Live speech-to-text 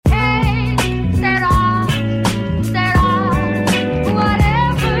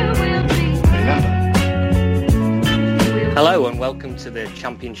welcome to the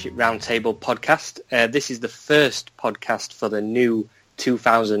Championship Roundtable podcast. This is the first podcast for the new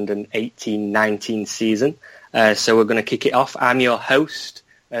 2018-19 season. So we're going to kick it off. I'm your host,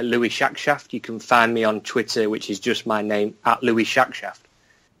 Louis Shackshaft. You can find me on Twitter, which is just my name, @Louis Shackshaft.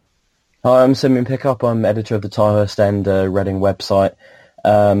 Hi, I'm Simon Pickup. I'm editor of the Tilehurst End Reading website.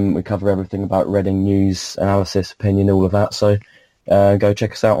 We cover everything about Reading news, analysis, opinion, all of that. So go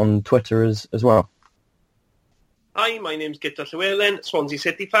check us out on Twitter as well. Hi, my name's Gitta Llewellyn, Swansea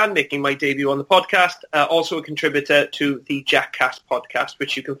City fan, making my debut on the podcast. Also a contributor to the Jackcast podcast,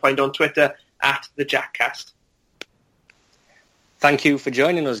 which you can find on Twitter @thejackcast. Thank you for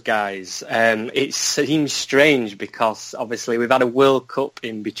joining us, guys. It seems strange because obviously we've had a World Cup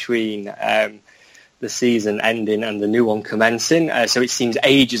in between the season ending and the new one commencing. So it seems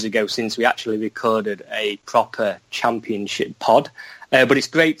ages ago since we actually recorded a proper championship pod. But it's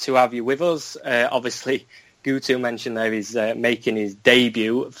great to have you with us. Obviously, Guto mentioned there he's making his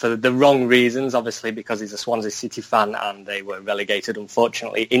debut for the wrong reasons, obviously because he's a Swansea City fan and they were relegated,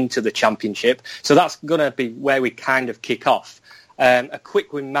 unfortunately, into the Championship. So that's going to be where we kind of kick off. A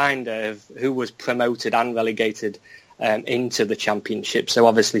quick reminder of who was promoted and relegated into the Championship. So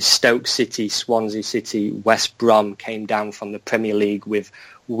obviously Stoke City, Swansea City, West Brom came down from the Premier League, with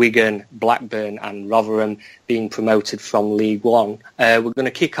Wigan, Blackburn and Rotherham being promoted from League One. We're going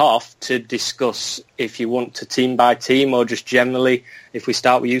to kick off to discuss, if you want to team by team or just generally, if we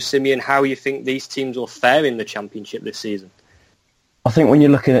start with you, Simeon, how you think these teams will fare in the Championship this season. I think when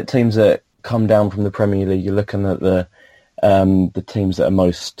you're looking at teams that come down from the Premier League, you're looking at the teams that are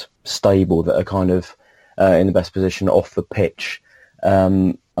most stable, that are kind of in the best position off the pitch.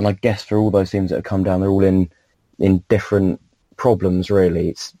 And I guess for all those teams that have come down, they're all in different problems, really.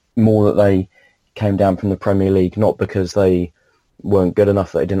 It's more that they came down from the Premier League, not because they weren't good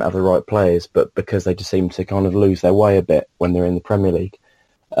enough, that they didn't have the right players, but because they just seem to kind of lose their way a bit when they're in the Premier League.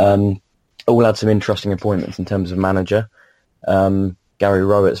 All had some interesting appointments in terms of manager. Gary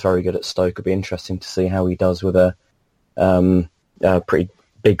Rowett's very good at Stoke. It'll be interesting to see how he does with a pretty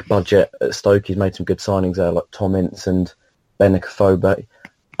big budget at Stoke. He's made some good signings there, like Tom Ince and Benik Afobe.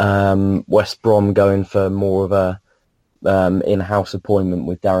 West Brom going for more of a in-house appointment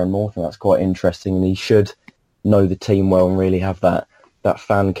with Darren Morton. That's quite interesting, and he should know the team well and really have that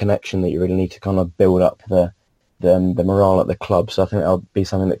fan connection that you really need to kind of build up the morale at the club. So I think that'll be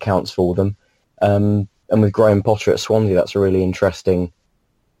something that counts for them. And with Graham Potter at Swansea, that's a really interesting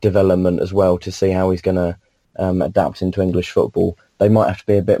development as well, to see how he's going to adapt into English football. They might have to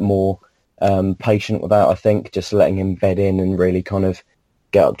be a bit more patient with that, I think, just letting him bed in and really kind of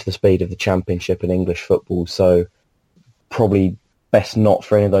get up to the speed of the Championship and English football. So probably best not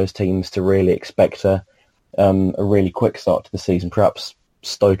for any of those teams to really expect a really quick start to the season. Perhaps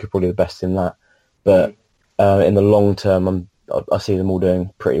Stoke are probably the best in that. But in the long term, I see them all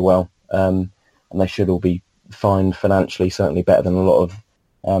doing pretty well. And they should all be fine financially, certainly better than a lot of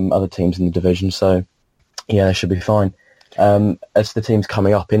other teams in the division. So, yeah, they should be fine. As the teams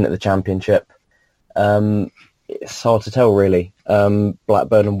coming up into the Championship, it's hard to tell, really.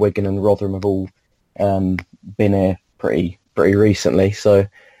 Blackburn and Wigan and Rotherham have all been here pretty recently. So,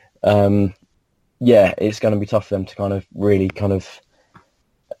 yeah, it's going to be tough for them to kind of really kind of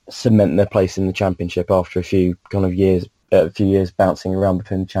cement their place in the Championship after a few years bouncing around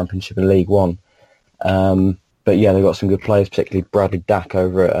between the Championship and League One. But yeah, they've got some good players, particularly Bradley Dack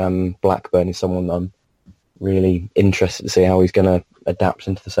over at Blackburn is someone that I'm really interested to see how he's going to adapt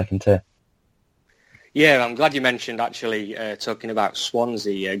into the second tier. Yeah, I'm glad you mentioned, actually, talking about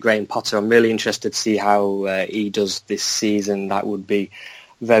Swansea, Graham Potter. I'm really interested to see how he does this season. That would be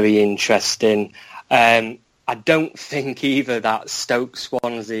very interesting. I don't think either that Stoke,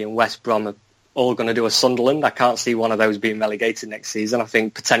 Swansea and West Brom are all going to do a Sunderland. I can't see one of those being relegated next season. I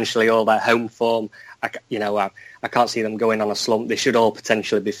think potentially all their home form, I can't see them going on a slump. They should all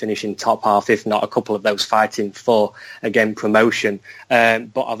potentially be finishing top half, if not a couple of those fighting for, again, promotion.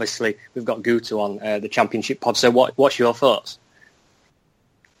 But obviously, we've got Guto on the Championship pod. So what's your thoughts?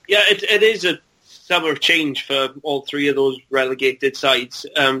 Yeah, it is a summer of change for all three of those relegated sides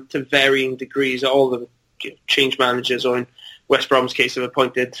to varying degrees. All the change managers, or in West Brom's case, have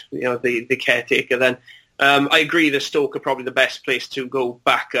appointed the caretaker then. I agree that Stoke are probably the best place to go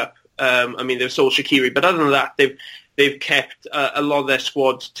back up. They've sold Shaqiri, but other than that, they've kept a lot of their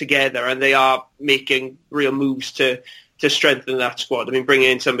squad together, and they are making real moves to strengthen that squad. I mean, bringing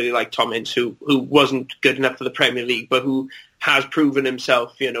in somebody like Tom Ince, who wasn't good enough for the Premier League, but who has proven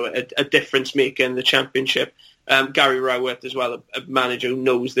himself, a difference maker in the Championship. Gary Rowett as well, a manager who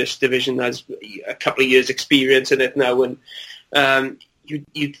knows this division, has a couple of years' experience in it now, and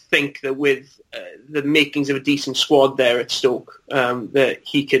you'd think that with the makings of a decent squad there at Stoke, that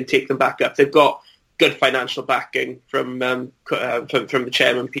he can take them back up. They've got good financial backing from the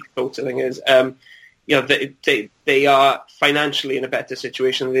chairman, Peter Coates, I think it is. They are financially in a better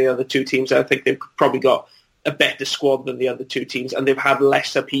situation than the other two teams. I think they've probably got a better squad than the other two teams, and they've had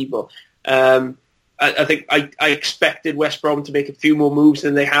less upheaval. I think I expected West Brom to make a few more moves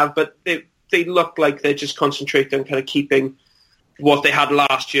than they have, but they look like they're just concentrating on kind of keeping what they had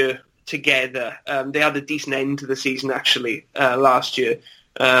last year together. They had a decent end to the season, actually, last year,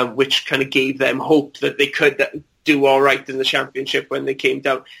 which kind of gave them hope that they could do all right in the Championship when they came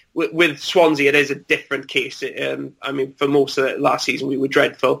down. With Swansea, it is a different case. For most of last season, we were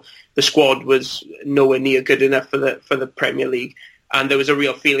dreadful. The squad was nowhere near good enough for the Premier League, and there was a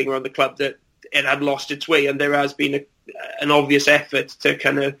real feeling around the club that it had lost its way, and there has been an obvious effort to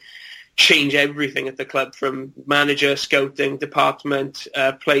kind of change everything at the club, from manager, scouting, department,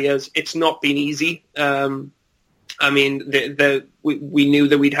 players. It's not been easy. We knew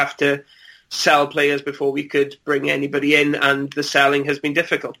that we'd have to sell players before we could bring anybody in, and the selling has been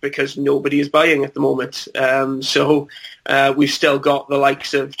difficult because nobody is buying at the moment. So we've still got the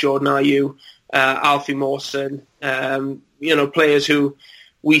likes of Jordan Ayew, Alfie Mawson, players who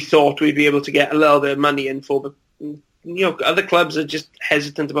we thought we'd be able to get a little bit of money in for, but other clubs are just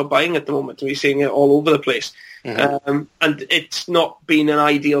hesitant about buying at the moment. We're seeing it all over the place. Mm-hmm. And it's not been an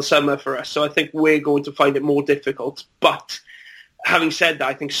ideal summer for us, so I think we're going to find it more difficult. But having said that,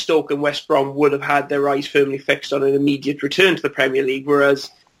 I think Stoke and West Brom would have had their eyes firmly fixed on an immediate return to the Premier League,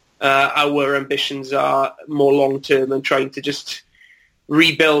 whereas our ambitions are more long-term and trying to just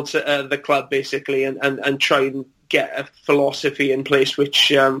rebuild the club, basically, and try and get a philosophy in place which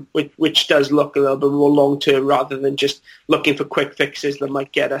does look a little bit more long-term rather than just looking for quick fixes that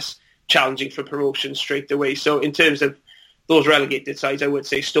might get us challenging for promotion straight away. So in terms of those relegated sides, I would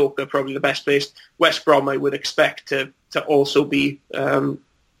say Stoke are probably the best placed. West Brom I would expect to also be to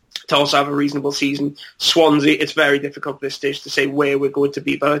also have a reasonable season. Swansea, it's very difficult at this stage to say where we're going to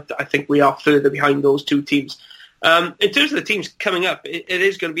be, but I think we are further behind those two teams. In terms of the teams coming up, it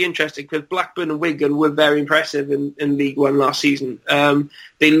is going to be interesting because Blackburn and Wigan were very impressive in League One last season.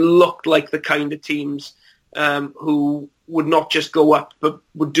 They looked like the kind of teams who would not just go up but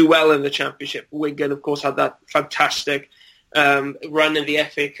would do well in the Championship. Wigan, of course, had that fantastic run in the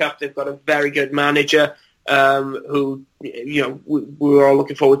FA Cup. They've got a very good manager who, we're all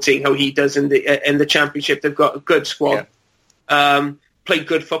looking forward to seeing how he does in the Championship. They've got a good squad. Yeah. Played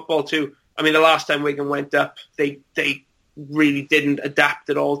good football too. I mean, the last time Wigan went up, they really didn't adapt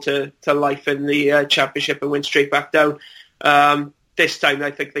at all to life in the Championship and went straight back down. This time,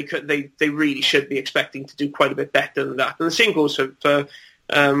 I think they really should be expecting to do quite a bit better than that. And the same goes for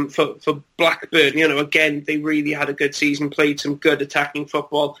Blackburn. Again, they really had a good season, played some good attacking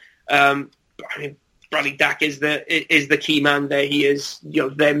football. Bradley Dack is the key man there. He is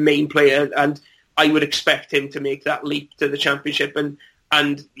their main player, and I would expect him to make that leap to the Championship.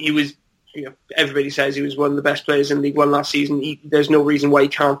 And he was. Everybody says he was one of the best players in League One last season. There's no reason why he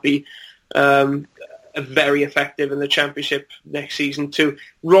can't be very effective in the Championship next season too.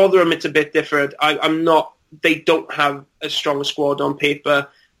 Rotherham, it's a bit different. They don't have as strong a squad on paper.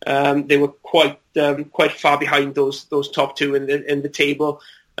 They were quite far behind those top two in the table.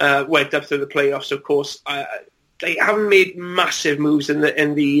 Went up through the playoffs, of course. They haven't made massive moves in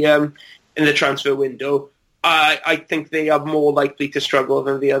the transfer window. I think they are more likely to struggle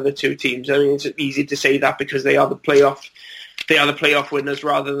than the other two teams. I mean, it's easy to say that because they are the playoff winners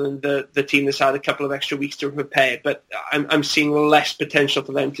rather than the team that's had a couple of extra weeks to prepare. But I'm seeing less potential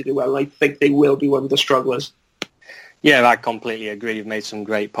for them to do well. I think they will be one of the strugglers. Yeah, I completely agree. You've made some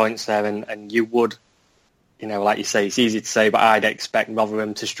great points there, and you would, like you say, it's easy to say, but I'd expect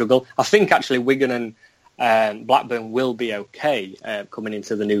Rotherham to struggle. I think actually Wigan and Blackburn will be okay coming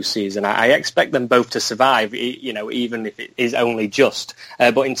into the new season. I expect them both to survive, even if it is only just.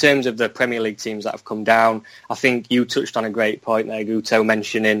 But in terms of the Premier League teams that have come down, I think you touched on a great point there, Guto,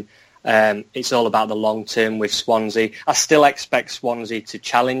 mentioning it's all about the long term with Swansea. I still expect Swansea to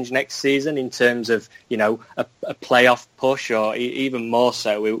challenge next season in terms of, a playoff push, or even more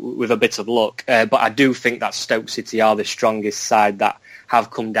so with a bit of luck. But I do think that Stoke City are the strongest side that have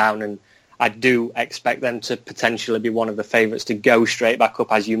come down, and I do expect them to potentially be one of the favourites to go straight back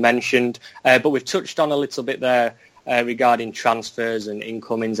up, as you mentioned. But we've touched on a little bit there regarding transfers and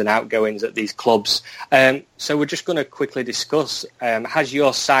incomings and outgoings at these clubs. So we're just going to quickly discuss, has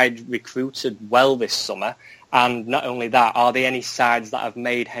your side recruited well this summer? And not only that, are there any sides that have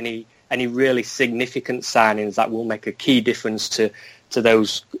made any really significant signings that will make a key difference to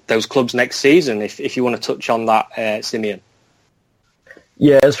those clubs next season? If you want to touch on that, Simeon.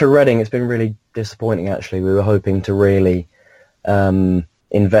 Yeah, as for Reading, it's been really disappointing, actually. We were hoping to really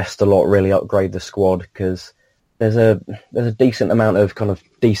invest a lot, really upgrade the squad, because there's a decent amount of kind of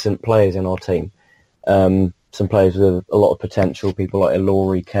decent players in our team. Some players with a lot of potential, people like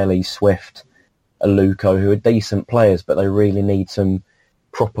Ilori, Kelly, Swift, Aluko, who are decent players, but they really need some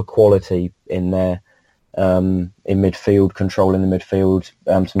proper quality in there, in midfield, control in the midfield,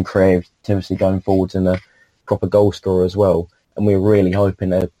 some creativity going forwards, and a proper goal scorer as well. And we were really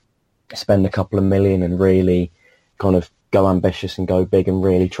hoping to spend a couple of million and really kind of go ambitious and go big and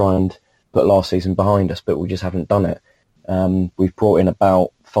really try and put last season behind us, but we just haven't done it. We've brought in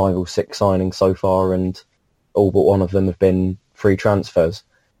about 5 or 6 signings so far, and all but one of them have been free transfers.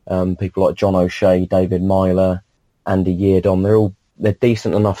 People like John O'Shea, David Myler, Andy Yeardon, they're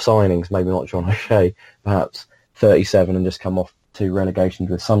decent enough signings, maybe not John O'Shea, perhaps 37 and just come off 2 relegations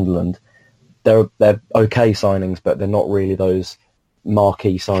with Sunderland. They're okay signings, but they're not really those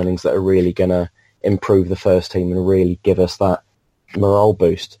marquee signings that are really going to improve the first team and really give us that morale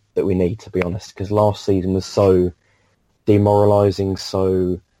boost that we need, to be honest, because last season was so demoralising,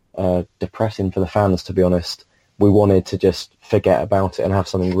 so depressing for the fans, to be honest. We wanted to just forget about it and have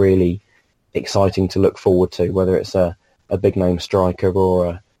something really exciting to look forward to, whether it's a big name striker or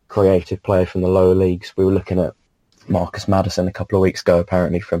a creative player from the lower leagues. We were looking at Marcus Maddison a couple of weeks ago,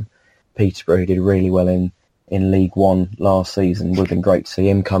 apparently from Peterborough, who did really well in League One last season. Would have been great to see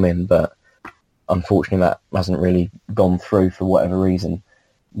him come in, but unfortunately that hasn't really gone through for whatever reason.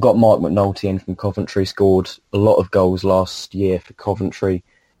 Got Mark McNulty in from Coventry, scored a lot of goals last year for Coventry.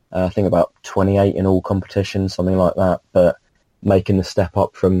 I think about 28 in all competitions, something like that. But making the step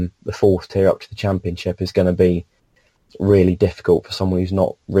up from the 4th tier up to the Championship is going to be really difficult for someone who's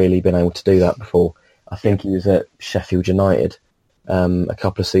not really been able to do that before. I think he was at Sheffield United a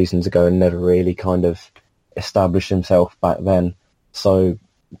couple of seasons ago and never really kind of established himself back then. So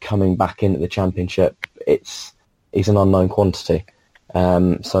coming back into the Championship, he's an unknown quantity.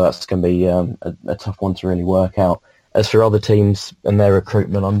 So that's going to be a tough one to really work out. As for other teams and their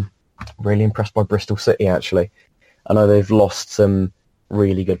recruitment, I'm really impressed by Bristol City, actually. I know they've lost some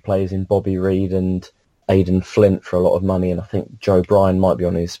really good players in Bobby Reid and Aidan Flint for a lot of money, and I think Joe Bryan might be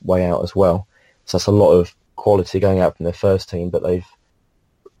on his way out as well. So that's a lot of quality going out from their first team, but they've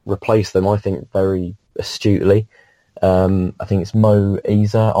replaced them, I think, very astutely. I think it's Mo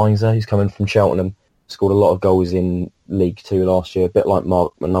Isa, who's coming from Cheltenham, scored a lot of goals in League Two last year, a bit like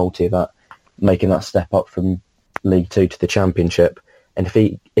Mark McNulty, that making that step up from League Two to the Championship. And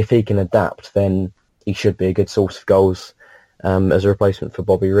if he can adapt, then he should be a good source of goals as a replacement for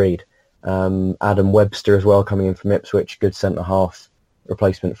Bobby Reid. Adam Webster as well, coming in from Ipswich, good centre-half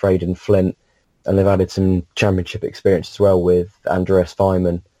replacement for Aidan Flint. And they've added some Championship experience as well with Andreas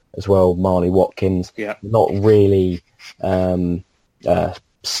Weimann as well, Marley Watkins. Yeah. Not really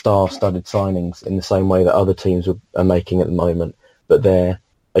star-studded signings in the same way that other teams are making at the moment, but they're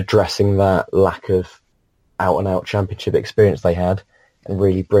addressing that lack of out-and-out Championship experience they had and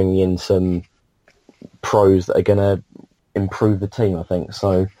really bringing in some pros that are going to improve the team, I think.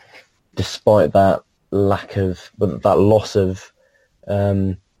 So despite that loss of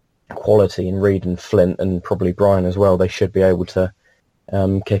quality in Reid and Flint and probably Bryan as well, they should be able to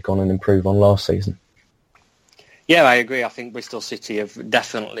kick on and improve on last season. Yeah, I agree. I think Bristol City have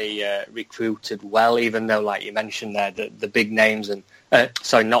definitely recruited well, even though, like you mentioned there, the big names and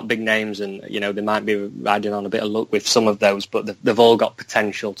not big names, and they might be riding on a bit of luck with some of those, but they've all got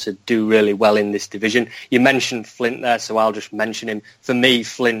potential to do really well in this division. You mentioned Flint there, so I'll just mention him. For me,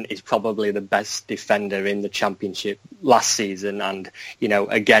 Flint is probably the best defender in the Championship last season, and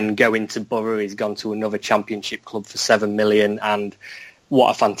again, going to Borough, he's gone to another Championship club for $7 million, and what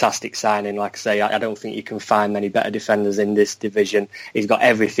a fantastic signing. Like I say, I don't think you can find many better defenders in this division. He's got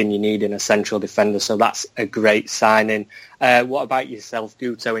everything you need in a central defender, so that's a great signing. What about yourself,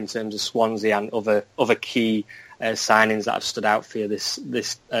 Guto, in terms of Swansea and other key signings that have stood out for you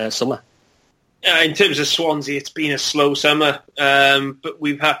this summer? In terms of Swansea, it's been a slow summer, but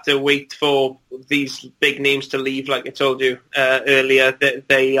we've had to wait for these big names to leave. Like I told you earlier,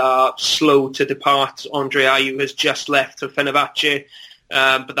 they are slow to depart. Andre Ayew has just left for Fenerbahce.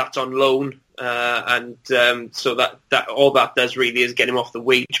 But that's on loan, so that all that does really is get him off the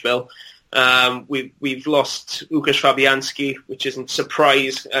wage bill. We've lost Łukasz Fabianski, which isn't a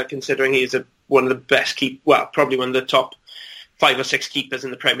surprise considering he's one of the best probably one of the top 5 or 6 keepers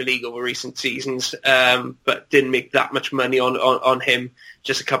in the Premier League over recent seasons, but didn't make that much money on him,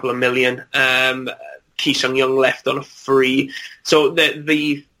 just a couple of million. Ki Sung-young left on a free, so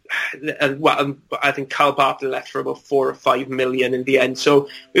I think Carl Bartley left for about 4 or 5 million in the end. So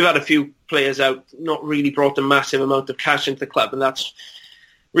we've had a few players out, not really brought a massive amount of cash into the club, and that's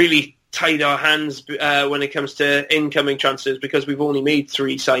really tied our hands when it comes to incoming transfers, because we've only made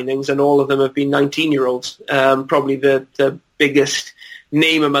 3 signings and all of them have been 19-year-olds. Probably the biggest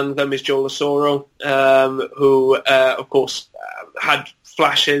name among them is Joe Lasoro, who, of course, had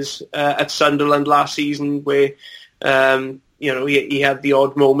flashes at Sunderland last season where, he had the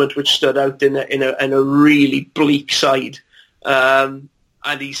odd moment which stood out in a really bleak side.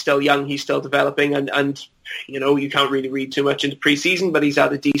 And he's still young, he's still developing, and you can't really read too much into pre-season, but he's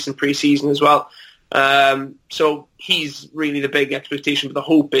had a decent pre-season as well. So he's really the big expectation, but the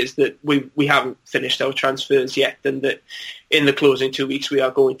hope is that we haven't finished our transfers yet, and that in the closing 2 weeks we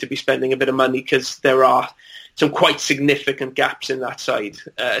are going to be spending a bit of money, because there are some quite significant gaps in that side,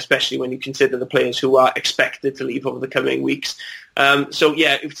 especially when you consider the players who are expected to leave over the coming weeks. So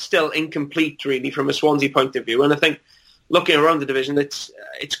yeah, it's still incomplete really from a Swansea point of view, and I think looking around the division, it's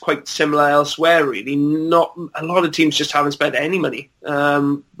quite similar elsewhere, really. Not a lot of teams just haven't spent any money,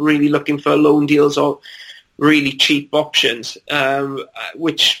 really looking for loan deals or really cheap options,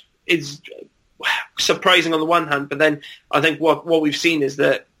 which is surprising on the one hand. But then I think what we've seen is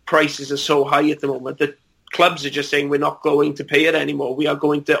that prices are so high at the moment that clubs are just saying we're not going to pay it anymore. We are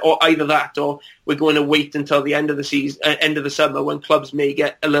going to, or either that, or we're going to wait until the end of the season, end of the summer, when clubs may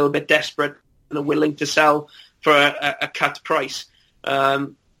get a little bit desperate and are willing to sell for a cut price.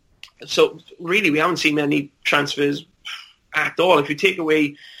 So really, we haven't seen many transfers at all. If you take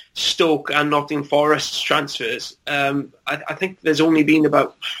away Stoke and Nottingham Forest's transfers, I think there's only been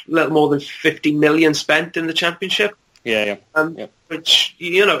about a little more than 50 million spent in the Championship. Yeah. Which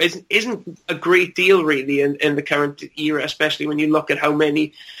isn't a great deal really in the current era, especially when you look at how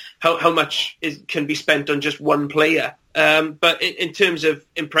much can be spent on just one player. But in terms of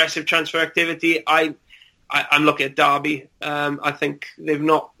impressive transfer activity, I'm looking at Derby. I think they've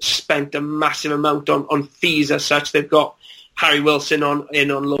not spent a massive amount on fees as such. They've got Harry Wilson on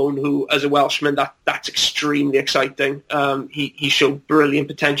loan, who, as a Welshman, that's extremely exciting. He showed brilliant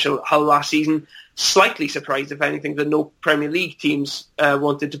potential at Hull last season. Slightly surprised, if anything, that no Premier League teams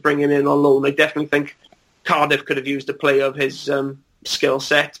wanted to bring him in on loan. I definitely think Cardiff could have used a player of his skill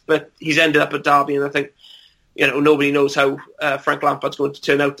set, but he's ended up at Derby, and I think nobody knows how Frank Lampard's going to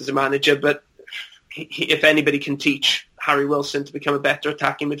turn out as a manager, but if anybody can teach Harry Wilson to become a better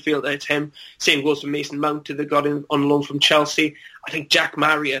attacking midfielder, it's him. Same goes for Mason Mount, who they got him on loan from Chelsea. I think Jack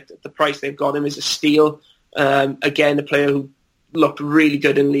Marriott, at the price they've got him, is a steal. Again, a player who looked really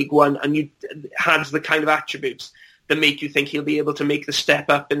good in League One, and has the kind of attributes that make you think he'll be able to make the step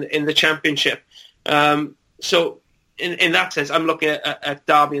up in the Championship. So in that sense, I'm looking at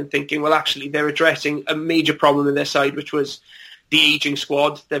Derby and thinking, well, actually, they're addressing a major problem in their side, which was the ageing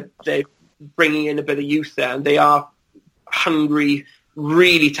squad. They're bringing in a bit of youth there, and they are hungry,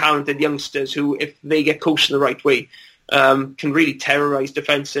 really talented youngsters who, if they get coached in the right way, can really terrorise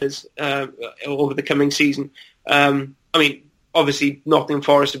defences over the coming season. Obviously, Nottingham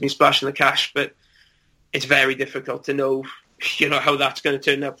Forest have been splashing the cash, but it's very difficult to know, how that's going to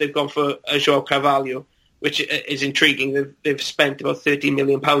turn out. They've gone for João Carvalho, which is intriguing. They've spent about £13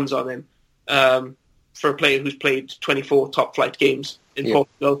 million on him for a player who's played 24 top-flight games in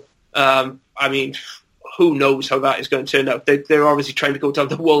Portugal. Who knows how that is going to turn out? They're obviously trying to go down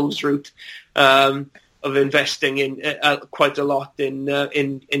the Wolves route of investing in quite a lot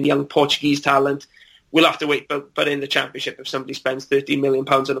in young Portuguese talent. We'll have to wait, but in the Championship, if somebody spends £13 million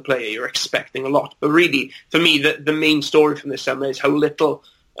on a player, you're expecting a lot. But really, for me, the main story from this summer is how little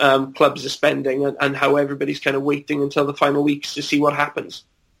clubs are spending and how everybody's kind of waiting until the final weeks to see what happens.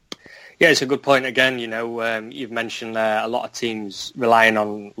 Yeah, it's a good point. Again, you've mentioned a lot of teams relying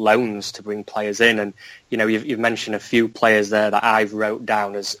on loans to bring players in, and you've mentioned a few players there that I've wrote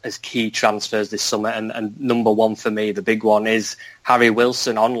down as key transfers this summer. And number one for me, the big one, is Harry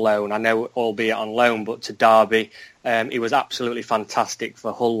Wilson on loan. I know, albeit on loan, but to Derby. He was absolutely fantastic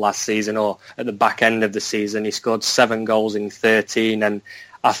for Hull last season, or at the back end of the season. He scored 7 goals in 13, and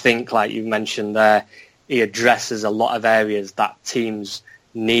I think, like you mentioned there, he addresses a lot of areas that teams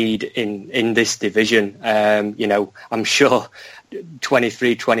need in this division. I'm sure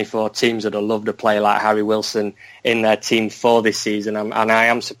 23, 24 teams would have loved a player like Harry Wilson in their team for this season, and I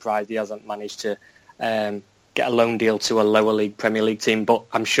am surprised he hasn't managed to get a loan deal to a lower league Premier League team, but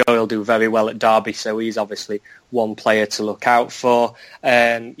I'm sure he'll do very well at Derby, so he's obviously one player to look out for.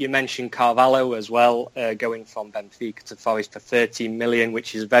 You mentioned Carvalho as well, going from Benfica to Forest for 13 million,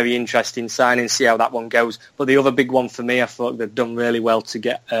 which is a very interesting signing. See how that one goes. But the other big one for me, I thought they've done really well to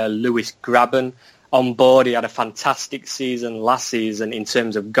get Lewis Graben on board. He had a fantastic season last season in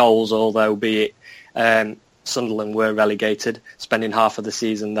terms of goals, although be it Sunderland were relegated, spending half of the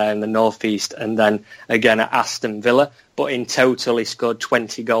season there in the North East and then again at Aston Villa. But in total, he scored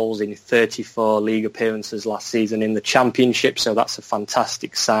 20 goals in 34 league appearances last season in the Championship, so that's a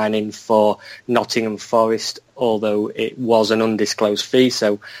fantastic signing for Nottingham Forest, although it was an undisclosed fee,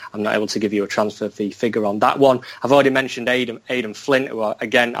 so I'm not able to give you a transfer fee figure on that one. I've already mentioned Aidan Flint, who,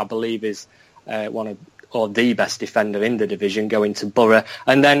 again, I believe is the best defender in the division, going to Borough.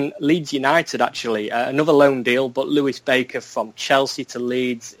 And then Leeds United, actually, another loan deal, but Lewis Baker from Chelsea to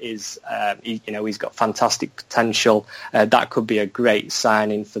Leeds is, he's got fantastic potential. That could be a great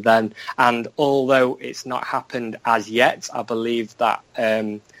signing for them. And although it's not happened as yet, I believe that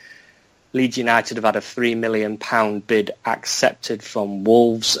Leeds United have had a £3 million bid accepted from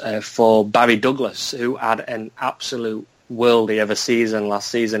Wolves for Barry Douglas, who had an absolute worldie of a season last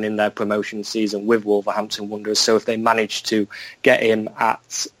season in their promotion season with Wolverhampton Wanderers. So if they manage to get him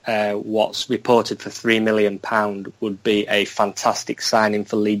at what's reported for £3 million would be a fantastic signing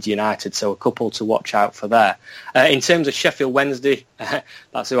for Leeds United. So a couple to watch out for there. In terms of Sheffield Wednesday,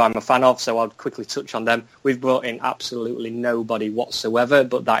 that's who I'm a fan of, so I'll quickly touch on them. We've brought in absolutely nobody whatsoever,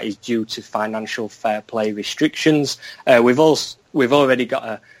 but that is due to financial fair play restrictions. We've already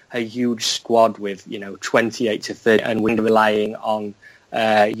got a huge squad with 28 to 30, and we're relying on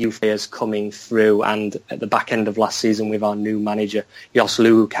youth players coming through. And at the back end of last season, with our new manager Jos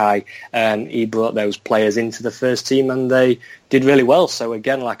Luhukay, he brought those players into the first team, and they did really well. So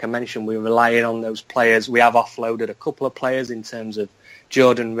again, like I mentioned, we're relying on those players. We have offloaded a couple of players in terms of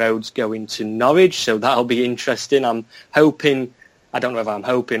Jordan Rhodes going to Norwich, so that'll be interesting. I'm hoping. I don't know if I'm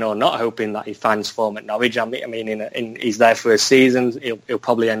hoping or not hoping that he finds form at Norwich. I mean, he's there for a season. He'll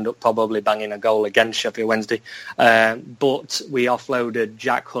probably end up banging a goal against Sheffield Wednesday. But we offloaded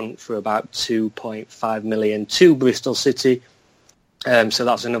Jack Hunt for about £2.5 million to Bristol City. So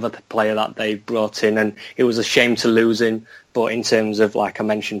that's another player that they've brought in, and it was a shame to lose him. But in terms of, like I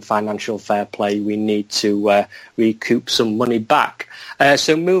mentioned, financial fair play, we need to recoup some money back.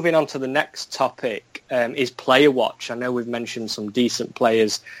 So moving on to the next topic is player watch. I know we've mentioned some decent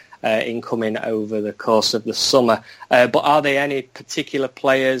players incoming over the course of the summer, but are there any particular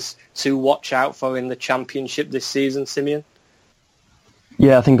players to watch out for in the Championship this season, Simeon?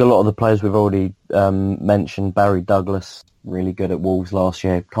 Yeah, I think a lot of the players we've already mentioned. Barry Douglas, really good at Wolves last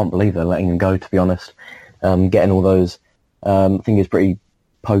year. Can't believe they're letting him go, to be honest. Getting all those, I think he's pretty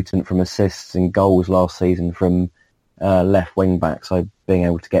potent from assists and goals last season from left wing back. So being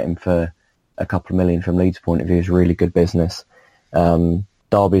able to get him for a couple of million from Leeds' point of view is really good business.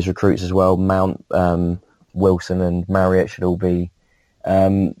 Derby's recruits as well, Mount, Wilson and Marriott should all be,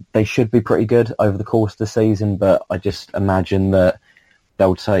 they should be pretty good over the course of the season, but I just imagine that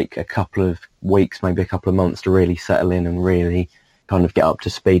they'll take a couple of weeks, maybe a couple of months to really settle in and really kind of get up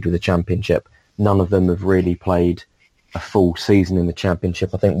to speed with the Championship. None of them have really played a full season in the Championship.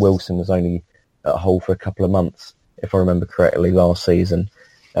 I think Wilson was only at Hull for a couple of months, if I remember correctly, last season.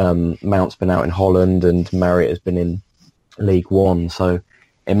 Mount's been out in Holland and Marriott has been in League One, so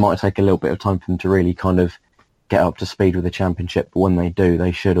it might take a little bit of time for them to really kind of get up to speed with the Championship, but when they do,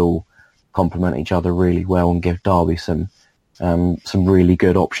 they should all complement each other really well and give Derby some really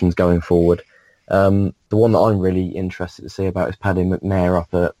good options going forward. The one that I'm really interested to see about is Paddy McNair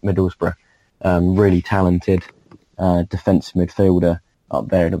up at Middlesbrough. Really talented defensive midfielder up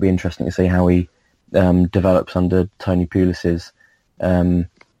there. It'll be interesting to see how he develops under Tony Pulis's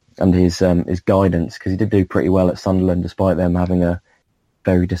under his guidance, because he did do pretty well at Sunderland despite them having a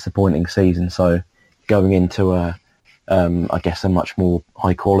very disappointing season. So going into I guess a much more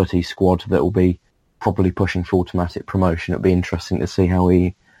high quality squad that will be probably pushing for automatic promotion, it'll be interesting to see how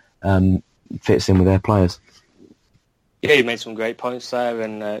he fits in with their players. Yeah, you made some great points there,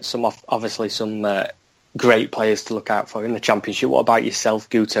 and obviously some great players to look out for in the Championship. What about yourself,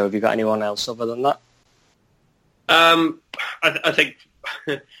 Guto? Have you got anyone else other than that? I think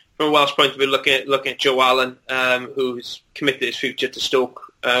from a Welsh point of view, looking at Joe Allen, who's committed his future to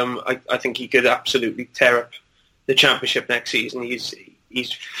Stoke, I think he could absolutely tear up the Championship next season.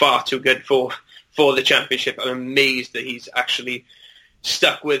 He's far too good for the Championship. I'm amazed that he's actually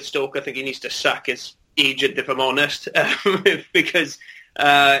stuck with Stoke. I think he needs to sack his agent, if I'm honest, because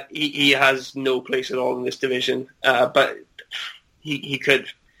he has no place at all in this division. But he could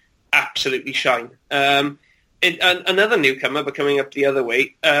absolutely shine. Another newcomer, but coming up the other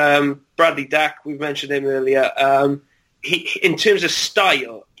way, Bradley Dack, we've mentioned him earlier. In terms of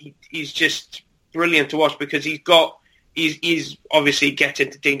style, he's just brilliant to watch because he's obviously getting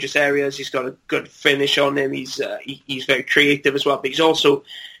into dangerous areas. He's got a good finish on him. He's very creative as well, but he's also,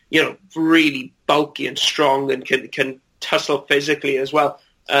 really bulky and strong and can tussle physically as well.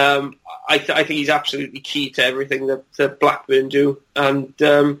 I think he's absolutely key to everything that Blackburn do, and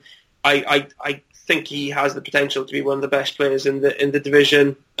I think he has the potential to be one of the best players in the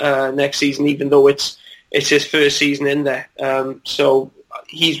division next season, even though it's his first season in there. So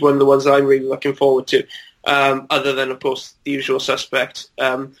he's one of the ones that I'm really looking forward to. Other than, of course, the usual suspect.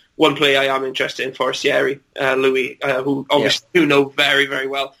 One player I am interested in, Forestieri, Louis, who obviously you know very, very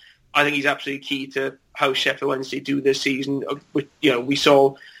well. I think he's absolutely key to how Sheffield Wednesday do this season. We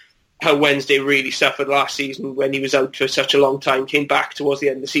saw how Wednesday really suffered last season when he was out for such a long time, came back towards the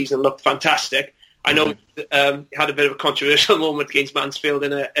end of the season, looked fantastic. I know he had a bit of a controversial moment against Mansfield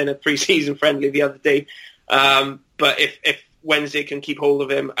in a pre-season friendly the other day. But if Wednesday can keep hold of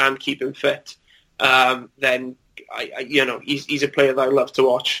him and keep him fit, then he's a player that I love to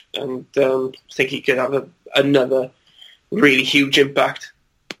watch, and think he could have another really huge impact.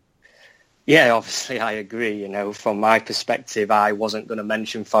 Yeah, obviously I agree. From my perspective, I wasn't going to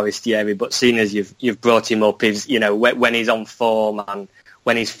mention Forestieri, but seeing as you've brought him up, is when he's on form and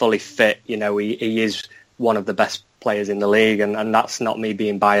when he's fully fit, he is one of the best players in the league, and that's not me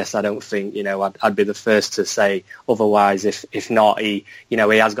being biased. I don't think I'd be the first to say otherwise. If not, he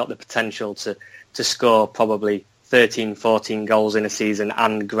has got the potential to score probably 13, 14 goals in a season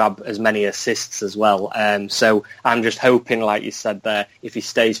and grab as many assists as well. So I'm just hoping, like you said there, if he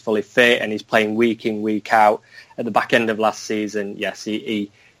stays fully fit and he's playing week in, week out. At the back end of last season, yes,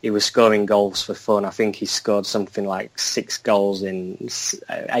 he was scoring goals for fun. I think he scored something like 6 goals in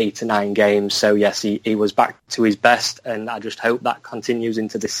 8 or 9 games. So yes, he was back to his best, and I just hope that continues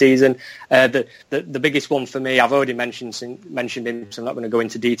into the season. The biggest one for me, I've already mentioned him, so I'm not going to go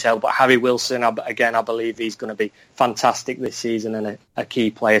into detail, but Harry Wilson, I believe he's going to be fantastic this season and a key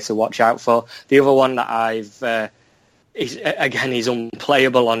player to watch out for. The other one that he's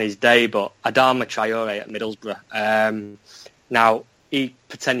unplayable on his day, but Adama Traore at Middlesbrough. Now, he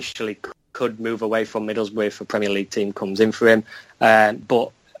potentially could move away from Middlesbrough if a Premier League team comes in for him.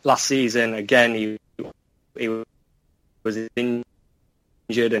 But last season, again, he was injured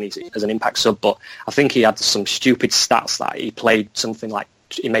and he's as an impact sub. But I think he had some stupid stats that he played something like,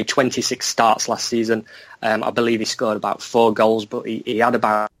 he made 26 starts last season. I believe he scored about 4 goals, but he had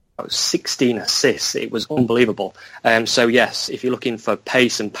about 16 assists. It was unbelievable. So yes, if you're looking for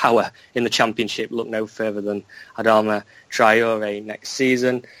pace and power in the Championship, look no further than Adama Traore next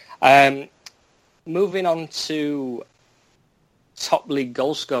season. Moving on to top league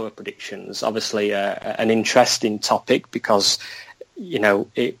goal scorer predictions, obviously an interesting topic because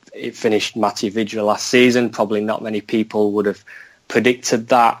it finished Matty Vidra last season. Probably not many people would have predicted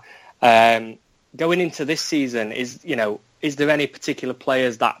that. Going into this season, is there any particular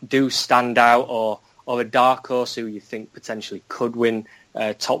players that do stand out, or a dark horse who you think potentially could win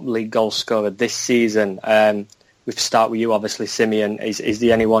top league goal scorer this season? We start with you, obviously, Simeon. Is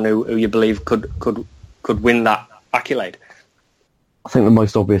there anyone who you believe could win that accolade? I think the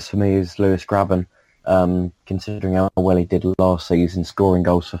most obvious for me is Lewis Graben, considering how well he did last season, scoring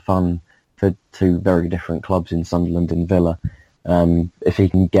goals for fun for 2 very different clubs in Sunderland and Villa. If he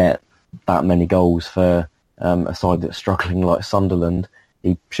can get that many goals for a side that's struggling like Sunderland,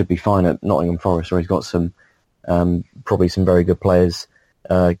 he should be fine at Nottingham Forest, where he's got some probably some very good players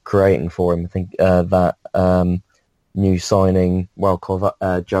creating for him. I think that new signing,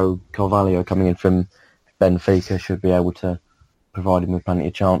 Joe Carvalho coming in from Benfica, should be able to provide him with plenty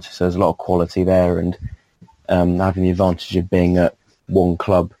of chances. So there's a lot of quality there, and having the advantage of being at one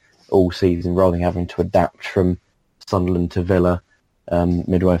club all season rather than having to adapt from Sunderland to Villa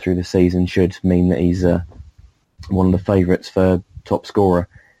midway through the season should mean that he's one of the favourites for top scorer.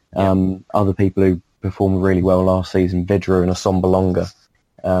 Other people who performed really well last season, Vidra and Assombalonga,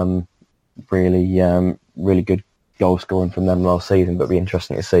 really good goal scoring from them last season, but it'll be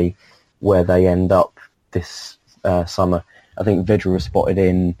interesting to see where they end up this summer. I think Vidra was spotted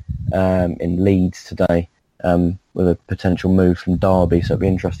in Leeds today with a potential move from Derby, so it'll be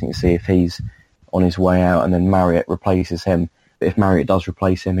interesting to see if he's on his way out and then Marriott replaces him. But if Marriott does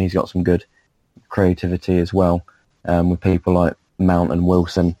replace him, he's got some good creativity as well, with people like Mount and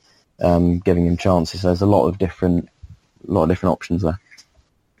Wilson giving him chances. There's a lot of different options there.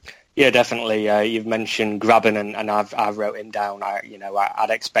 Yeah, definitely. You've mentioned Graben, and I've wrote him down. I'd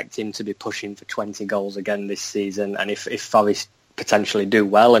expect him to be pushing for 20 goals again this season, and if Forest potentially do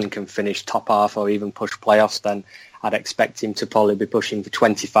well and can finish top half or even push playoffs, then I'd expect him to probably be pushing for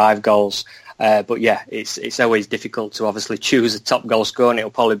 25 goals. But yeah, it's always difficult to obviously choose a top goal scorer, and it'll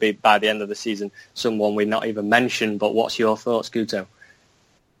probably be by the end of the season someone we've not even mentioned. But what's your thoughts, Guto?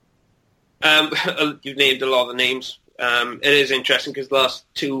 You've named a lot of the names. It is interesting because the last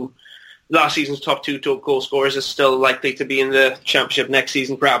two last season's top two goal scorers are still likely to be in the Championship next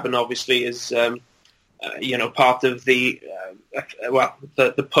season. Grabban obviously is, part of the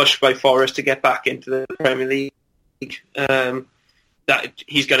push by Forest to get back into the Premier League. That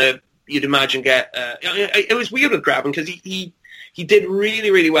he's going to, you'd imagine, get. It was weird with Grabban because he did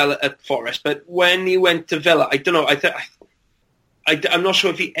really, really well at Forest, but when he went to Villa, I don't know. I'm not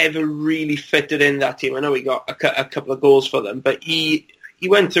sure if he ever really fitted in that team. I know he got a couple of goals for them, but he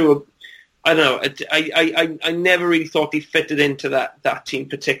went through I don't know. I never really thought he fitted into that team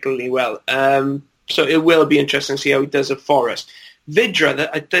particularly well. So it will be interesting to see how he does at Forest.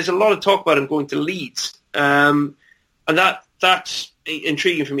 Vidra, there's a lot of talk about him going to Leeds, and that's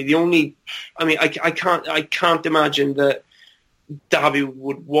intriguing for me. I can't imagine that Derby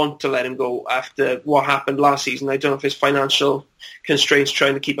would want to let him go after what happened last season. I don't know if it's financial constraints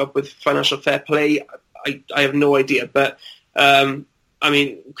trying to keep up with financial fair play. I have no idea, but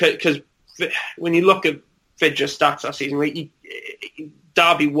because when you look at Vidra's stats last season, right,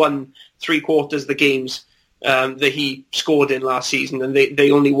 Derby won 3/4 of the games that he scored in last season, and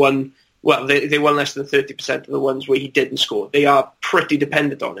they only won. Well, they won less than 30% of the ones where he didn't score. They are pretty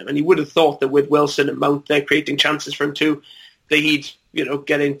dependent on him, and you would have thought that with Wilson and Mount, they're creating chances for him too. That he'd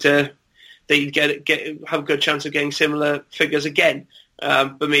have a good chance of getting similar figures again.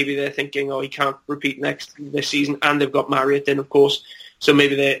 But maybe they're thinking, he can't repeat this season, and they've got Marriott in, of course, so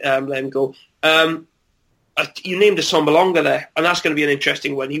maybe they let him go. You named a Sombalonga there, and that's going to be an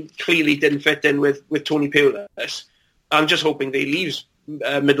interesting one. He clearly didn't fit in with Tony Pulis. I'm just hoping that he leaves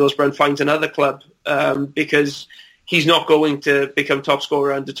Middlesbrough and finds another club, because he's not going to become top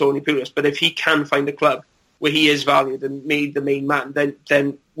scorer under Tony Pulis. But if he can find a club where he is valued and made the main man,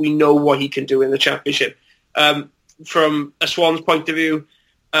 then we know what he can do in the Championship. From a Swans point of view,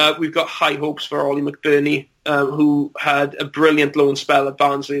 we've got high hopes for Ollie McBurney, who had a brilliant loan spell at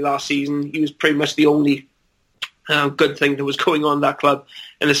Barnsley last season. He was pretty much the only good thing that was going on in that club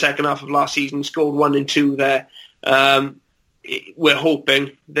in the second half of last season. Scored 1 and 2 there. We're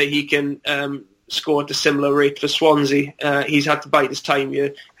hoping that he can score at a similar rate for Swansea. He's had to bide his time here.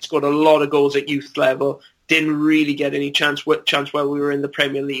 He scored a lot of goals at youth level. Didn't really get any chance while we were in the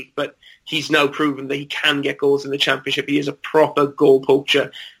Premier League, but he's now proven that he can get goals in the Championship. He is a proper goal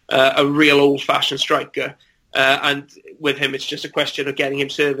poacher, a real old-fashioned striker. And with him, it's just a question of getting him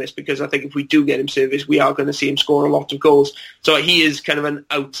service, because I think if we do get him service, we are going to see him score a lot of goals. So he is kind of an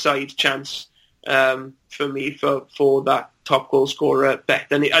outside chance for me for that top goal scorer bet.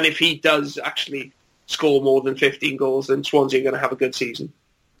 And if he does actually score more than 15 goals, then Swansea are going to have a good season.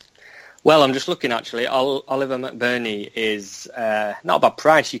 Well, I'm just looking, actually. Oliver McBurney is not a bad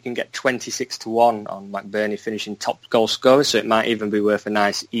price. You can get 26-1 on McBurney finishing top goal scorer, so it might even be worth a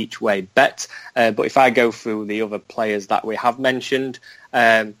nice each-way bet. But if I go through the other players that we have mentioned,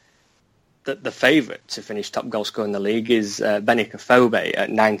 the favourite to finish top goal scorer in the league is Benny Kafobe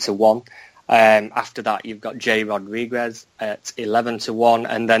at 9-1. After that, you've got Jay Rodriguez at 11-1,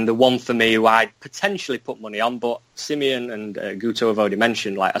 and then the one for me who I'd potentially put money on, but Simeon and Guto have already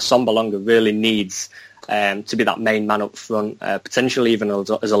mentioned, like Assombalonga really needs to be that main man up front, potentially even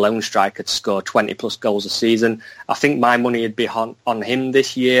as a lone striker to score 20-plus goals a season. I think my money would be on him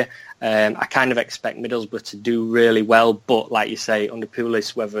this year. I kind of expect Middlesbrough to do really well, but like you say, under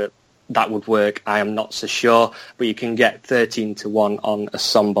Pulis, whether that would work, I am not so sure, but you can get 13-1 on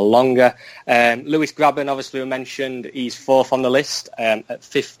Assombalonga. Lewis Grabban, obviously we mentioned, he's fourth on the list at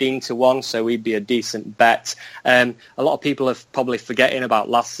 15-1, so he'd be a decent bet. A lot of people are probably forgetting about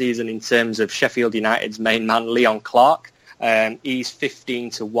last season in terms of Sheffield United's main man, Leon Clark. He's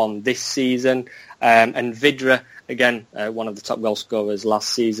 15-1 this season. And Vidra, again, one of the top goal scorers last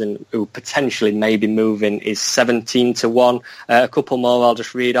season, who potentially may be moving, is 17-1. A couple more I'll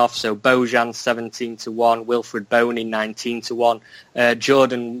just read off. So Bojan, 17-1. Wilfred Boney, 19-1.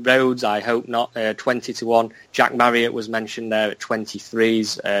 Jordan Rhodes, I hope not, 20-1. Jack Marriott was mentioned there at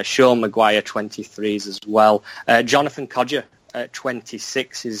 23s. Sean Maguire, 23s as well. Jonathan Codger at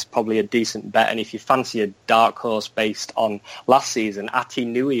 26 is probably a decent bet, and if you fancy a dark horse based on last season, Ati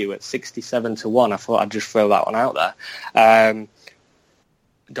Nuiu at 67-1, I thought I'd just throw that one out there.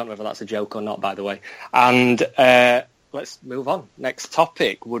 Don't know whether that's a joke or not, by the way. And let's move on. Next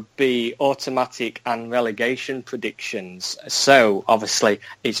topic would be automatic and relegation predictions. So obviously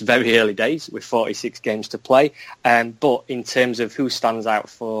it's very early days with 46 games to play, but in terms of who stands out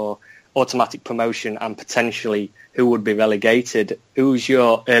for automatic promotion and potentially who would be relegated, who's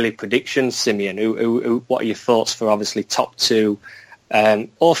your early predictions, Simeon? What are your thoughts for obviously top two,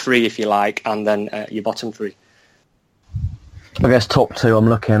 or three if you like, and then your bottom three? I guess top two, I'm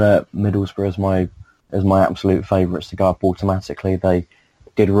looking at Middlesbrough as my absolute favourites to go up automatically. They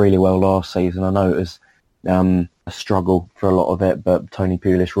did really well last season. I know it was a struggle for a lot of it, but Tony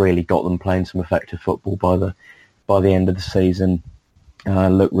Pulis really got them playing some effective football by the end of the season.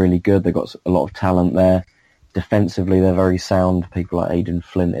 Looked really good. They've got a lot of talent there. Defensively, they're very sound. People like Aidan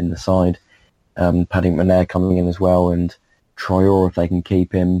Flint in the side. Paddy McNair coming in as well, and Traore, if they can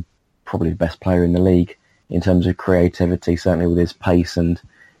keep him, probably the best player in the league in terms of creativity, certainly with his pace and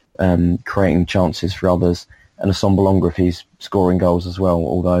creating chances for others. And Assombalonga, if he's scoring goals as well,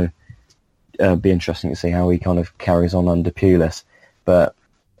 although it'd be interesting to see how he kind of carries on under Pulis. But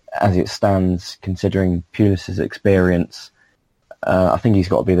as it stands, considering Pulis' experience, I think he's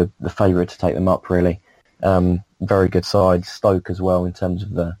got to be the favourite to take them up, really. Very good side. Stoke as well, in terms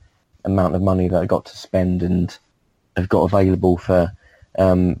of the amount of money that they got to spend and have got available for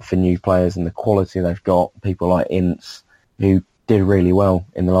new players, and the quality they've got. People like Ince, who did really well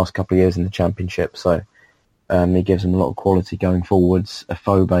in the last couple of years in the Championship, so he gives them a lot of quality going forwards.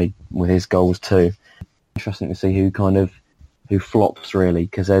 Afobe with his goals too. Interesting to see who flops, really,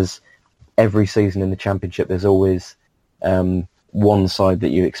 because there's every season in the Championship there's always one side that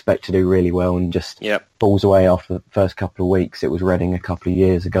you expect to do really well and just falls away after the first couple of weeks. It was Reading a couple of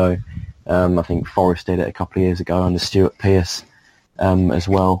years ago. I think Forest did it a couple of years ago under Stuart Pearce as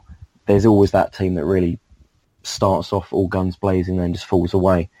well. There's always that team that really starts off all guns blazing and then just falls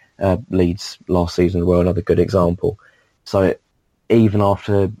away. Leeds last season were another good example. So even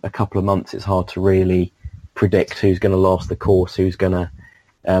after a couple of months, it's hard to really predict who's going to last the course, who's going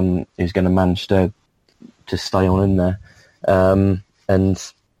to manage to stay on in there. And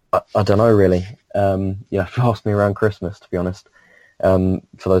I don't know, really. If you asked me around Christmas, to be honest,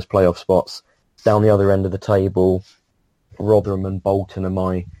 for those playoff spots, down the other end of the table, Rotherham and Bolton are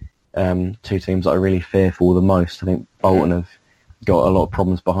my two teams that I really fear for the most. I think Bolton have got a lot of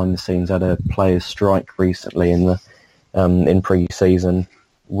problems behind the scenes. Had a players' strike recently in pre-season.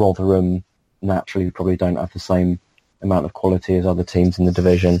 Rotherham naturally probably don't have the same amount of quality as other teams in the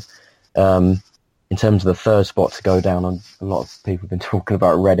division. In terms of the third spot to go down, a lot of people have been talking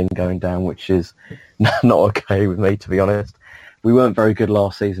about Reading going down, which is not okay with me, to be honest. We weren't very good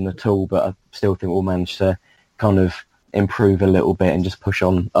last season at all, but I still think we'll manage to kind of improve a little bit and just push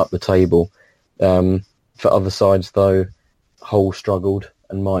on up the table. For other sides, though, Hull struggled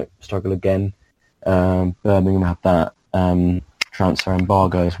and might struggle again. Birmingham have that transfer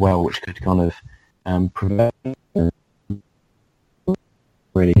embargo as well, which could kind of prevent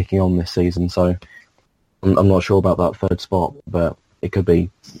really kicking on this season. So I'm not sure about that third spot, but it could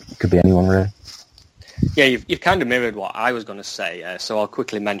be anyone, really. Yeah, you've kind of mirrored what I was going to say, so I'll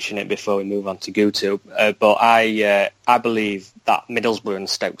quickly mention it before we move on to Guto. But I believe that Middlesbrough and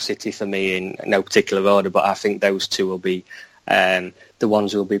Stoke City, for me, in no particular order, but I think those two will be the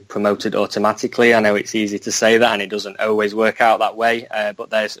ones who will be promoted automatically. I know it's easy to say that, and it doesn't always work out that way,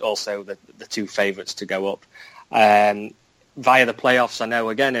 but there's also the two favourites to go up. Via the playoffs, I know,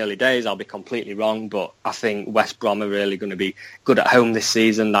 again, early days, I'll be completely wrong, but I think West Brom are really going to be good at home this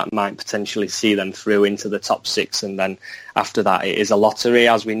season. That might potentially see them through into the top six, and then after that it is a lottery,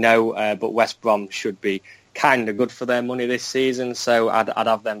 as we know, but West Brom should be kind of good for their money this season, so I'd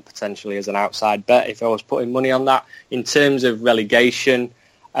have them potentially as an outside bet if I was putting money on that. In terms of relegation,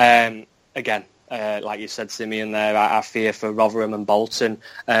 again, like you said, Simeon, there, I fear for Rotherham and Bolton.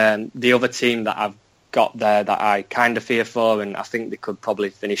 The other team that I've got there that I kind of fear for, and I think they could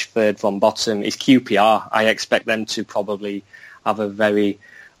probably finish third from bottom, is QPR. I expect them to probably have a very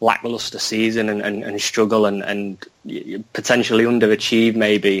lacklustre season and struggle and potentially underachieve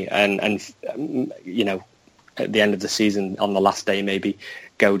maybe, and you know, at the end of the season on the last day maybe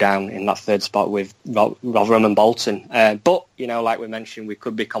go down in that third spot with Rotherham and Bolton. But, you know, like we mentioned, we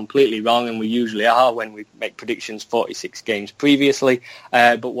could be completely wrong, and we usually are when we make predictions 46 games previously.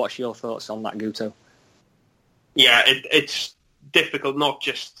 But what's your thoughts on that, Guto? Yeah, it's difficult, not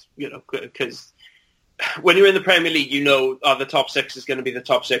just, you know, because when you're in the Premier League, you know the top six is going to be the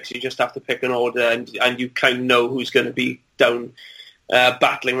top six. You just have to pick an order, and you kind of know who's going to be down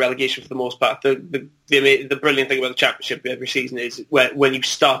battling relegation for the most part. The brilliant thing about the Championship every season is when you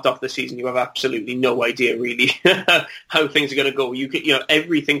start off the season, you have absolutely no idea really how things are going to go. You know,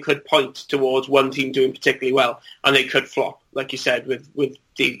 everything could point towards one team doing particularly well, and they could flop, like you said, with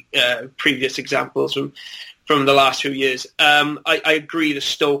the previous examples from the last few years. I agree that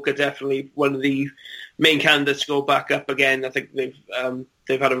Stoke are definitely one of the main candidates to go back up again. I think they've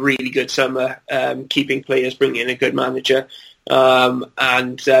had a really good summer, keeping players, bringing in a good manager,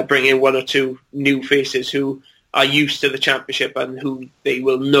 and bringing in one or two new faces who are used to the Championship and who they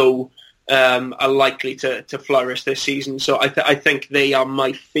will know are likely to flourish this season. So I think they are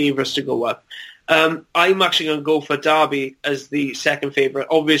my favourites to go up. I'm actually going to go for Derby as the second favourite.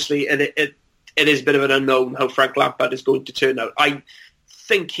 Obviously, it is a bit of an unknown how Frank Lampard is going to turn out. I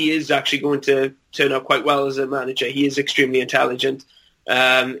think he is actually going to turn out quite well as a manager. He is extremely intelligent.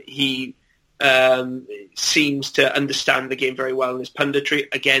 He seems to understand the game very well in his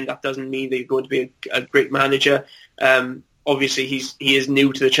punditry. Again, that doesn't mean that he's going to be a great manager. Obviously, he is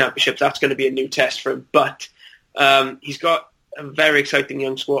new to the Championship. That's going to be a new test for him. But he's got a very exciting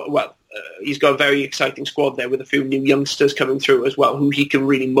young squad. Well, he's got a very exciting squad there with a few new youngsters coming through as well, who he can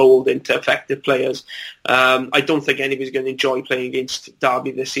really mould into effective players. I don't think anybody's going to enjoy playing against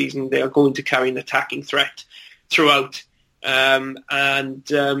Derby this season. They are going to carry an attacking threat throughout. So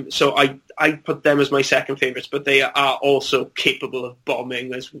I put them as my second favourites, but they are also capable of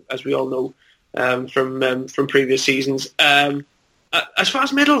bombing, as we all know from previous seasons. As far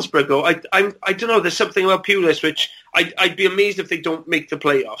as Middlesbrough go, I don't know. There's something about Pulis which I'd be amazed if they don't make the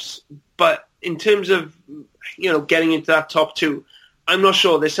playoffs. But in terms of getting into that top two, I'm not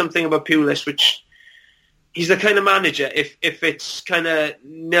sure. There's something about Pulis which he's the kind of manager. If it's kind of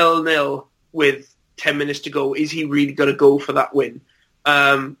 0-0 with 10 minutes to go, is he really going to go for that win?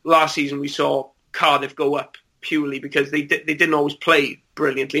 Last season we saw Cardiff go up purely because they didn't always play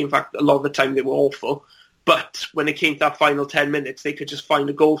brilliantly. In fact, a lot of the time they were awful. But when it came to that final 10 minutes, they could just find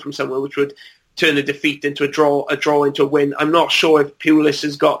a goal from somewhere which would turn a defeat into a draw into a win. I'm not sure if Pulis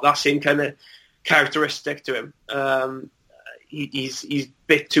has got that same kind of characteristic to him. He's a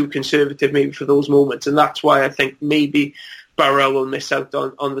bit too conservative maybe for those moments, and that's why I think maybe Barrow will miss out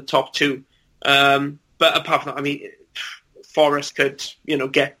on the top two. But apart from that, I mean, Forest could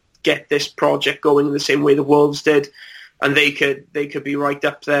get this project going in the same way the Wolves did, and they could be right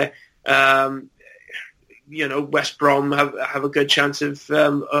up there. West Brom have a good chance of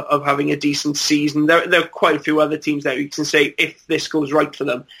having a decent season. There are quite a few other teams that you can say if this goes right for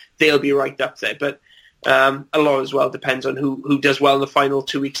them, they'll be right up there. But a lot as well depends on who does well in the final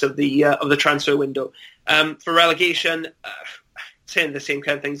 2 weeks of the transfer window. For relegation, saying the same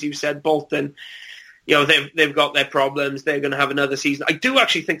kind of things you said, Bolton. They've got their problems. They're going to have another season. I do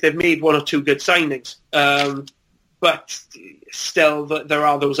actually think they've made one or two good signings. But still, there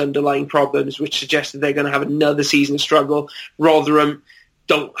are those underlying problems which suggest that they're going to have another season struggle. Rotherham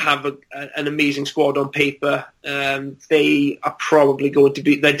don't have an amazing squad on paper. They are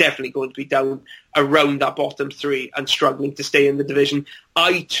they're definitely going to be down around that bottom three and struggling to stay in the division.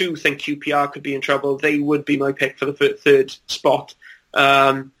 I too think QPR could be in trouble. They would be my pick for the third spot.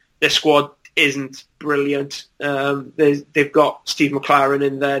 Their squad isn't brilliant. They've got Steve McLaren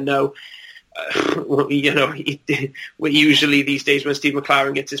in there now. Usually these days when Steve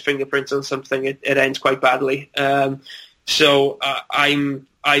McLaren gets his fingerprints on something, it ends quite badly. So I'm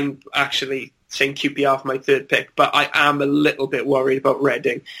actually saying QPR for my third pick, but I am a little bit worried about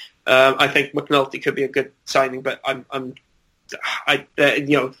Reading. I think McNulty could be a good signing, but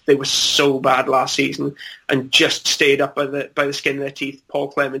they were so bad last season and just stayed up by the skin of their teeth. Paul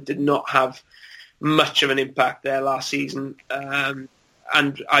Clement did not have much of an impact there last season.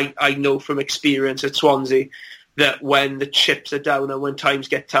 And I know from experience at Swansea that when the chips are down and when times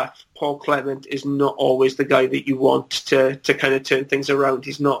get tough, Paul Clement is not always the guy that you want to kind of turn things around.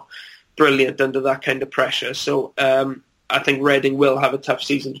 He's not brilliant under that kind of pressure. So I think Reading will have a tough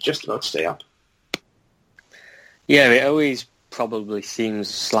season to just about stay up. Yeah, it always probably seems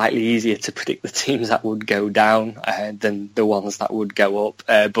slightly easier to predict the teams that would go down than the ones that would go up.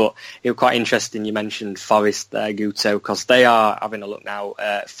 But it was quite interesting you mentioned Forest there, Guto, because they are, having a look now,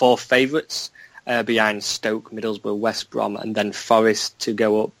 fourth favourites behind Stoke, Middlesbrough, West Brom, and then Forest to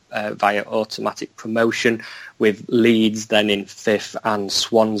go up via automatic promotion, with Leeds then in fifth and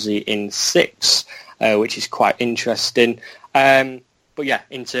Swansea in sixth, which is quite interesting. But yeah,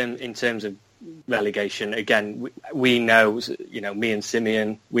 in terms of relegation, again, we know, me and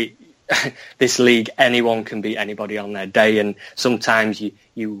Simeon, this league, anyone can beat anybody on their day, and sometimes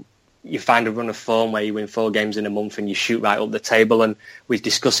you find a run of form where you win 4 games in a month and you shoot right up the table, and we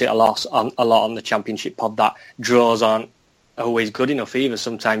discuss it a lot on the Championship pod that draws aren't always good enough either.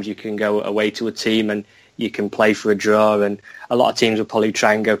 Sometimes you can go away to a team and you can play for a draw, and a lot of teams will probably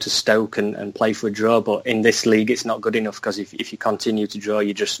try and go to Stoke and play for a draw, but in this league it's not good enough, because if you continue to draw,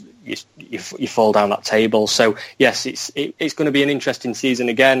 you fall down that table. So yes, it's going to be an interesting season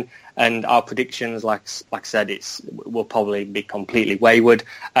again, and our predictions, like I said, will probably be completely wayward.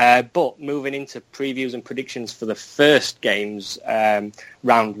 But moving into previews and predictions for the first games,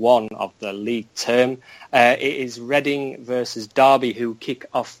 round 1 of the league term, it is Reading versus Derby, who kick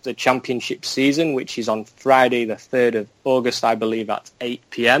off the Championship season, which is on Friday the 3rd of August, I believe, at 8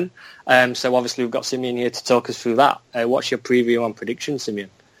 p.m. So obviously we've got Simeon here to talk us through that. What's your preview and prediction, Simeon?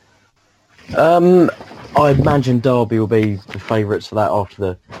 I imagine Derby will be the favourites for that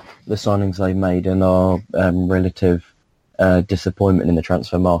after the signings they made and our relative disappointment in the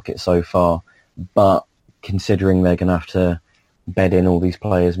transfer market so far. But considering they're going to have to bed in all these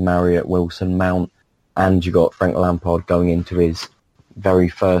players, Marriott, Wilson, Mount, and you got Frank Lampard going into his very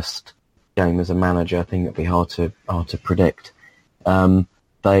first game as a manager, I think it'd be hard to predict.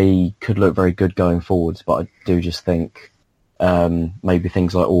 They could look very good going forwards, but I do just think maybe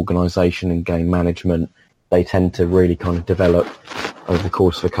things like organisation and game management, they tend to really kind of develop over the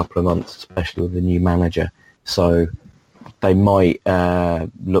course of a couple of months, especially with the new manager. So they might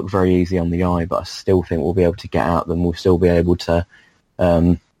look very easy on the eye, but I still think we'll be able to get at them. We'll still be able to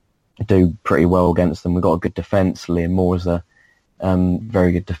do pretty well against them. We've got a good defence. Liam Moore's a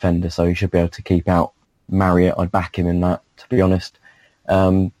very good defender, so he should be able to keep out Marriott. I'd back him in that, to be honest.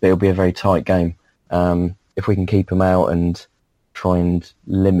 But it'll be a very tight game. If we can keep them out and try and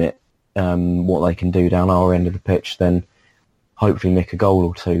limit what they can do down our end of the pitch, then hopefully nick a goal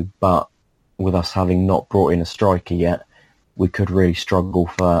or two. But with us having not brought in a striker yet, we could really struggle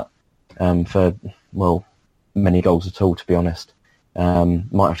for many goals at all, to be honest.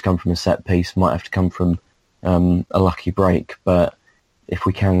 Might have to come from a set piece, might have to come from a lucky break, but if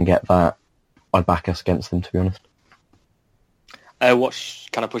we can get that, I'd back us against them, to be honest.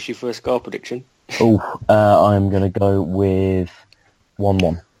 Can I push you for a score prediction? I'm going to go with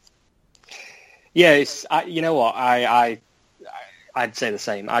 1-1. Yeah, you know what, I'd say the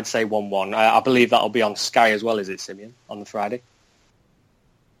same. I'd say 1-1. I believe that'll be on Sky as well, is it, Simeon, on the Friday?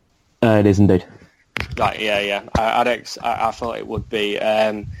 It is indeed. Right, yeah. I thought it would be.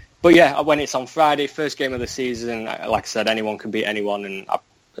 But yeah, when it's on Friday, first game of the season, like I said, anyone can beat anyone, and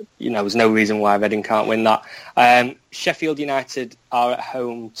there's no reason why Reading can't win that. Sheffield United are at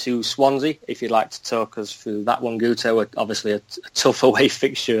home to Swansea. If you'd like to talk us through that one, Guto, obviously a tough away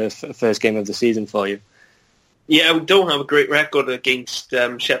fixture, first game of the season for you. Yeah, we don't have a great record against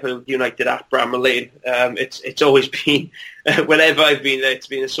Sheffield United at Bramall Lane. It's always been, whenever I've been there, it's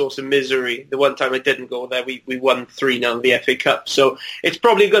been a source of misery. The one time I didn't go there, we won 3-0 in the FA Cup. So it's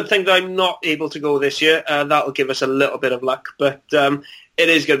probably a good thing that I'm not able to go this year. That'll give us a little bit of luck. But it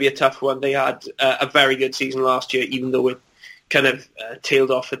is going to be a tough one. They had a very good season last year, even though it kind of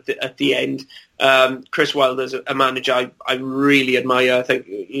tailed off at the end. Chris Wilder's a manager I really admire. I think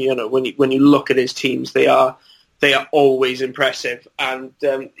when you look at his teams, they are always impressive, and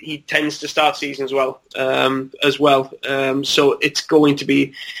he tends to start seasons well as well. So it's going to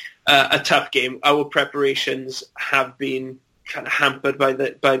be a tough game. Our preparations have been kind of hampered by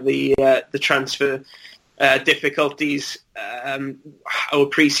the transfer difficulties. Our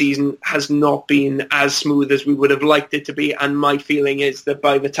pre-season has not been as smooth as we would have liked it to be, and my feeling is that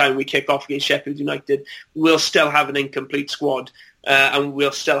by the time we kick off against Sheffield United, we'll still have an incomplete squad, and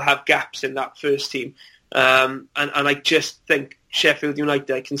we'll still have gaps in that first team. And I just think Sheffield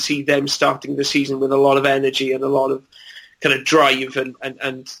United, I can see them starting the season with a lot of energy and a lot of kind of drive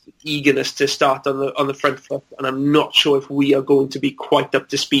and eagerness to start on the front foot. And I'm not sure if we are going to be quite up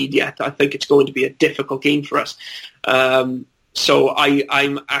to speed yet. I think it's going to be a difficult game for us. So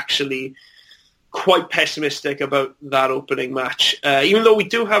I'm actually quite pessimistic about that opening match. Even though we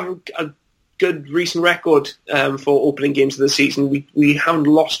do have a good recent record for opening games of the season, we haven't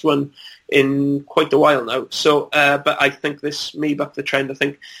lost one in quite a while now. So, but I think this may buck the trend. I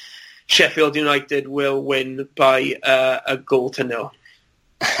think Sheffield United will win by a 0-0.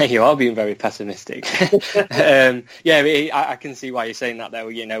 You are being very pessimistic. I can see why you're saying that,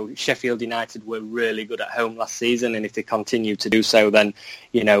 though. Sheffield United were really good at home last season, and if they continue to do so, then,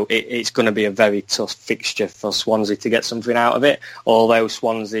 it's going to be a very tough fixture for Swansea to get something out of it. Although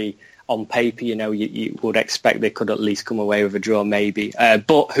Swansea, on paper, you would expect they could at least come away with a draw, maybe.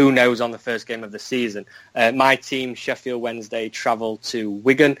 But who knows on the first game of the season. My team, Sheffield Wednesday, travel to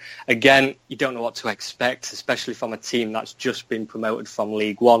Wigan. Again, you don't know what to expect, especially from a team that's just been promoted from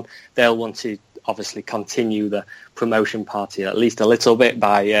League One. They'll want to obviously continue the promotion party at least a little bit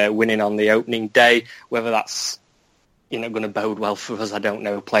by winning on the opening day. Whether that's going to bode well for us, I don't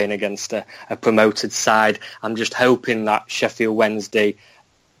know, playing against a promoted side. I'm just hoping that Sheffield Wednesday,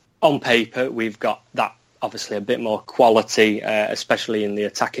 on paper, we've got that obviously a bit more quality, especially in the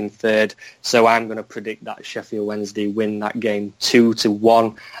attacking third. So I'm going to predict that Sheffield Wednesday win that game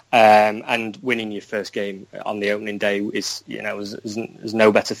 2-1. And winning your first game on the opening day is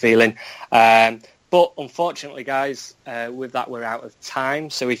no better feeling. But unfortunately, guys, with that we're out of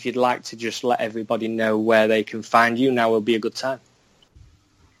time. So if you'd like to just let everybody know where they can find you, now will be a good time.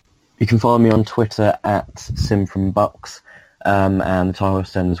 You can follow me on Twitter at SimFromBucks. And the Tyre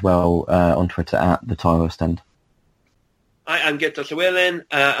West End as well on Twitter at the Tyre West End. I am Gunther Llewellyn,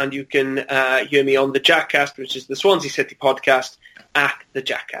 and you can hear me on the Jackcast, which is the Swansea City podcast, at the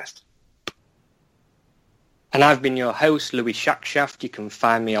Jackcast. And I've been your host, Louis Shackshaft. You can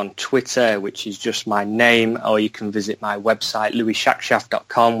find me on Twitter, which is just my name, or you can visit my website,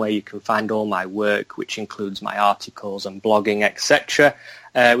 louisshackshaft.com, where you can find all my work, which includes my articles and blogging, etc.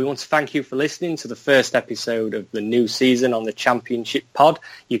 We want to thank you for listening to the first episode of the new season on the Championship Pod.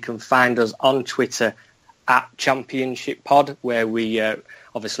 You can find us on Twitter at Championship Pod, where we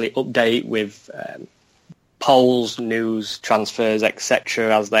obviously update with polls, news, transfers,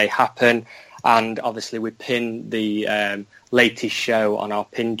 etc. as they happen. And obviously we pin the latest show on our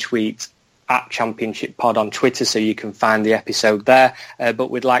pinned tweet at Championship Pod on Twitter, so you can find the episode there. But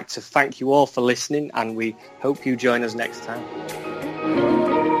we'd like to thank you all for listening, and we hope you join us next time.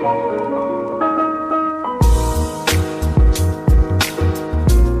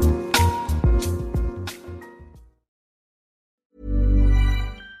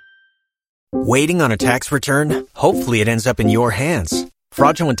 Waiting on a tax return? Hopefully it ends up in your hands.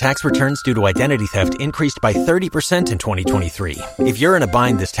 Fraudulent tax returns due to identity theft increased by 30% in 2023. If you're in a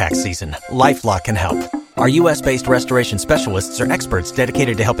bind this tax season, LifeLock can help. Our U.S.-based restoration specialists are experts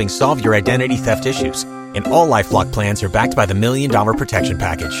dedicated to helping solve your identity theft issues. And all LifeLock plans are backed by the $1 Million Protection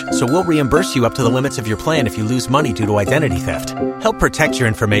Package. So we'll reimburse you up to the limits of your plan if you lose money due to identity theft. Help protect your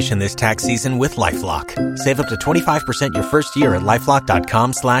information this tax season with LifeLock. Save up to 25% your first year at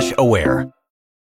LifeLock.com/aware.